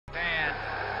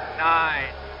9,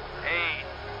 8,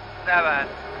 7,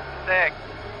 6,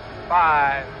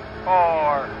 5,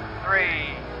 4, 3,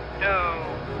 2,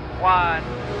 1.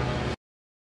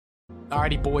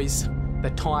 Alrighty boys,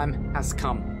 the time has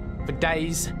come. For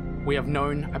days, we have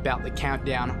known about the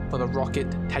countdown for the rocket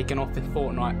taken off in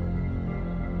Fortnite.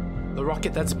 The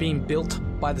rocket that's being built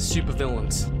by the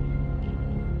supervillains.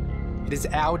 It is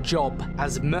our job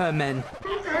as mermen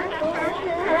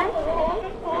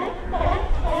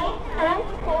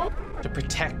to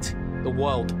protect the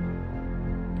world.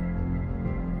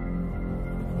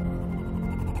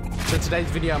 So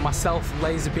today's video, myself,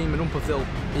 Lazarbeam and Oompaville,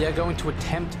 we are going to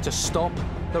attempt to stop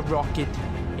the rocket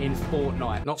in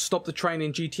Fortnite. Not stop the train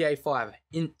in GTA 5,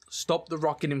 stop the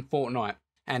rocket in Fortnite.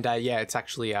 And yeah, it's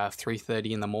actually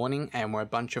 3:30 in the morning and we're a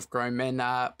bunch of grown men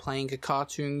playing a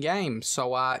cartoon game.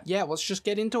 So yeah, let's just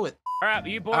get into it. Alright, are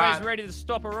you boys ready to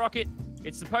stop a rocket?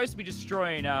 It's supposed to be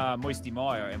destroying Moisty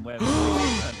Mire and we're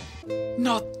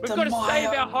Not We've got to save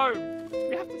our home.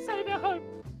 We have to save our home.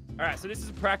 Alright, so this is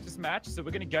a practice match. So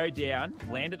we're going to go down,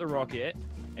 land at the rocket,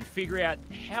 and figure out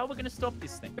how we're going to stop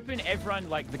this thing. Everyone,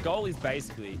 like, the goal is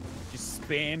basically just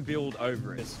spam build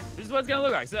over it. This is what it's going to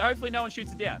look like. So hopefully no one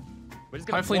shoots it down. We're just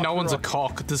gonna hopefully no one's a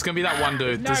cock. There's going to be that one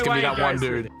dude. There's going to be that one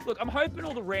dude. Look, I'm hoping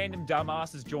all the random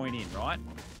dumbasses join in, right?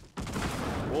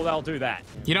 Well, they'll do that.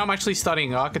 You know, I'm actually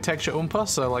studying architecture, Oompa,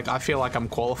 so like I feel like I'm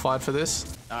qualified for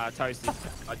this. Toasty,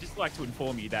 I'd just like to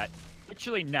inform you that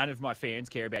literally none of my fans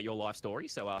care about your life story,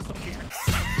 so stop sharing.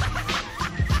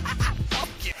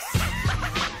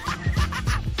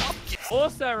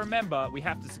 Also, remember, we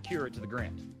have to secure it to the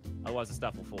ground. Otherwise, the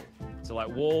stuff will fall. So, like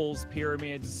walls,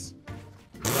 pyramids.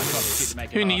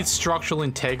 Who needs structural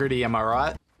integrity, am I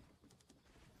right?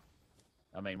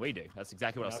 I mean, we do. That's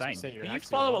exactly what I was saying. Can you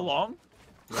follow along?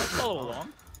 Follow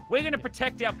along. We're going to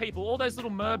protect our people. All those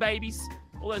little mer babies.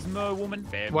 All those mer women.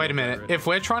 Wait a minute. If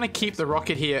we're trying to keep the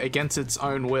rocket here against its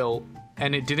own will,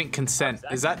 and it didn't consent,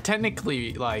 is that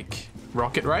technically, like,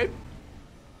 rocket rape?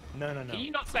 No. Can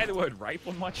you not say the word rape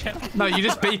on my channel? No, you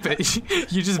just beep it.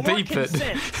 You just beep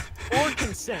consent. it. Or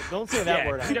consent. Don't say that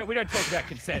word out. We don't talk about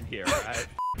consent here, right?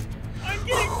 I'm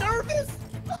getting nervous!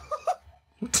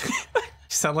 You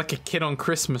sound like a kid on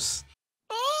Christmas.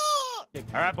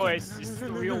 Alright, boys. This is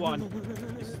the real one.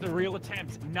 This is the real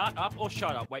attempt. Nut up or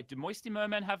shut up. Wait, do Moisty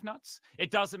Mermen have nuts?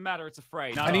 It doesn't matter. It's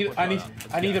afraid. I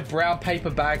need a brown paper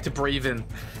bag to breathe in.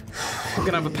 I'm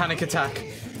gonna have a panic attack.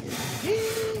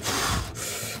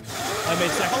 I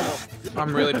made sexual.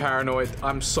 I'm really paranoid.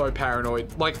 I'm so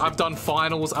paranoid. Like, I've done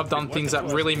finals, I've done things that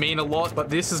really mean a lot, but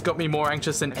this has got me more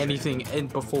anxious than anything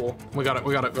before. We got it.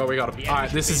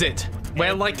 Alright, this is it.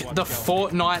 We're like the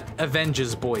Fortnite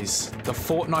Avengers, boys. The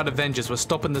Fortnite Avengers. We're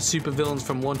stopping the supervillains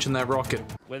from launching their rocket.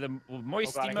 We're the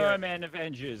Moisty Merman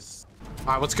Avengers.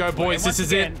 Alright, let's go, boys. This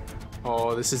is it.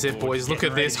 Oh, this is it, boys. Look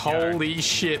at this. Holy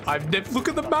shit. I've never... Look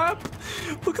at the map.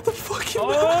 Look at the fucking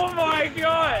map. Oh my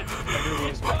god.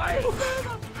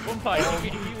 Oompa,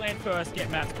 if you land first, get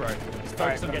mats, bro. Just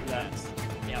focus on getting mats.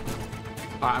 Yep.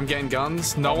 Alright, I'm getting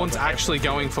guns. No one's actually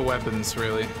going for weapons,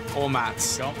 really. Or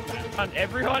mats.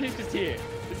 Everyone is just here.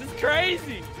 This is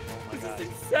crazy. This is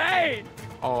insane.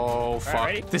 Oh, fuck.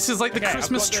 Ready? This is like the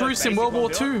Christmas truce in World War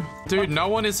II. Dude, no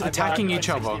one is attacking each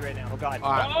other. Alright,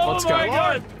 let's go. Oh my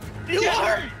god.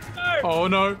 Oh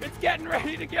no. It's getting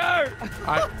ready to go.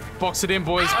 Alright, box it in,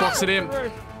 boys. Box it in.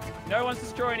 No one's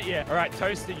destroying it yet. All right,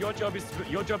 Toaster, your job is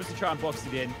to try and box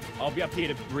it in. I'll be up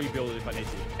here to rebuild it if I need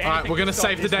to. All right, we're gonna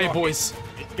save the day, boys.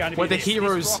 We're the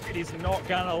heroes. This rocket is not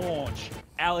gonna launch.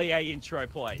 LEA intro,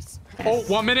 please. Oh,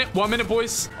 1 minute,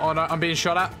 boys. Oh no, I'm being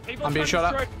shot at. I'm being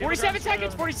shot at. 47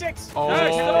 seconds, 46.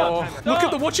 Oh, look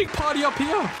at the watching party up here.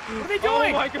 What are they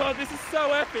doing? Oh my god, this is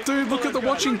so epic. Dude, look at the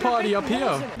watching party up here.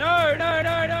 No. What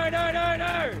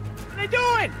are they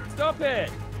doing? Stop it.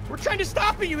 We're trying to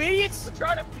stop it, you idiots. We're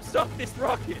trying to stop this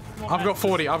rocket. I've got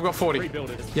 40.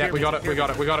 Rebuild it. Yeah, we got it.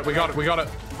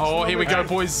 Oh, here we go,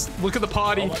 boys. Look at the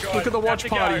party. Look at the watch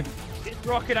party. This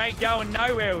rocket ain't going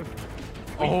nowhere.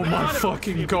 Oh my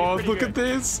fucking god, look at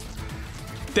this.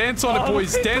 Dance on it,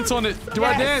 boys. Dance on it. Do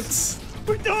I dance?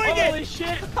 We're doing it. Holy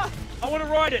shit. I want to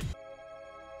ride it.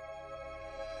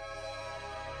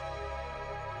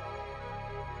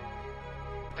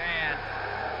 10,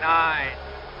 9,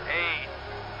 8,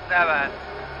 7,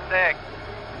 6,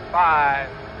 5,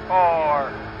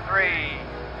 4, 3,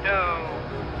 2,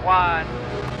 1.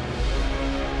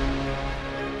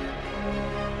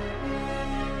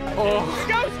 Oh. It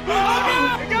goes!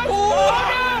 Oh! It goes! Oh!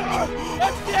 No!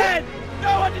 I'm dead! No,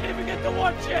 I didn't even get to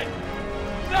watch it!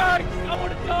 No! I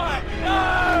want to die!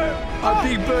 No! I'm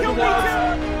being burned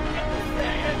alive!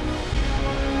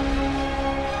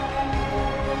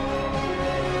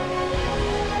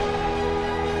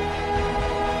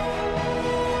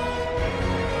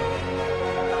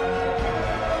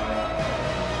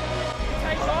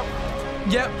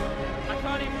 Yep. I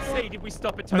can't even see. Did we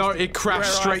stop it? No, it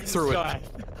crashed straight through it.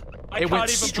 It went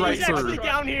straight He's through. actually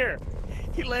down here.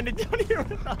 He landed down here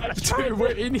with us. Dude,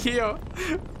 we're in here.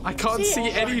 I can't see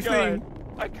anything.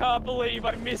 I can't believe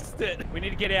I missed it. We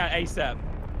need to get out ASAP.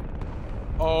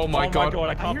 Oh my god.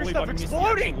 I can't believe I missed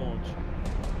exploding. the launch.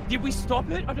 Did we stop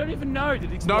it? I don't even know.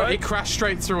 Did it explode? No, it crashed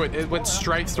straight through it. It went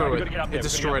straight through it. It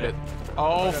destroyed it. Oh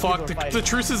Alright, fuck, people are the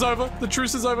truce is over. The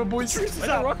truce is over, boys. Where'd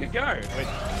the rocket go? Wait.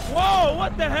 Whoa,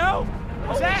 what the hell? What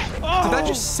was that? Oh. Did that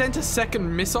just send a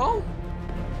second missile?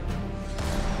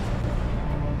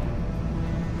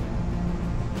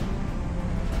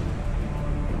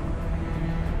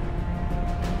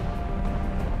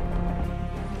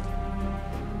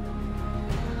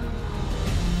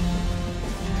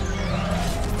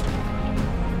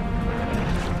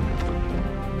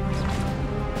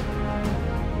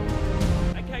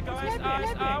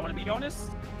 I want to be honest.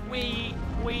 We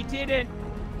didn't.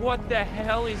 What the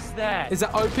hell is that? Is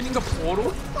that opening a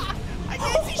portal? I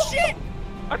can't see shit.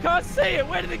 I can't see it.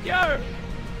 Where did it go?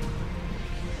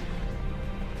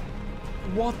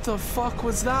 What the fuck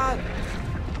was that?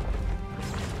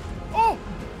 Oh!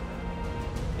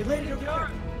 It landed over there.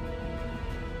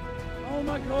 Oh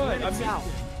my god. It's out.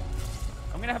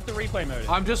 I'm gonna have to replay mode it.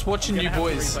 I'm just watching you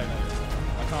boys. I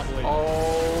can't believe it.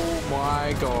 Oh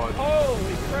my god.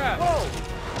 Holy crap. Whoa!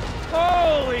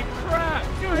 Holy crap.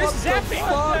 Dude, this is the epic.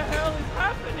 What the fuck? hell is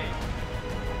happening?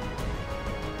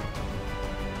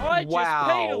 I just Wow.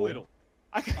 peed a little.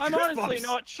 I'm honestly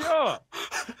not sure.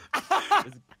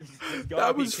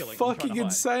 That was fucking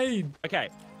insane. Okay,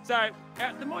 so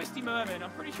the Moisty Merman,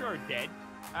 I'm pretty sure are dead.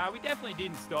 We definitely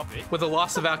didn't stop it. We're the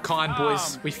last of our kind,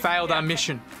 boys. We failed our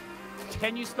mission.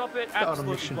 Can you stop it? on a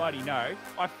Absolutely mission. bloody no.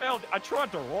 I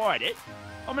tried to ride it.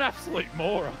 I'm an absolute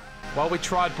moron. Well, we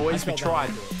tried, boys. We fell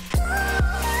down.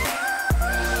 tried.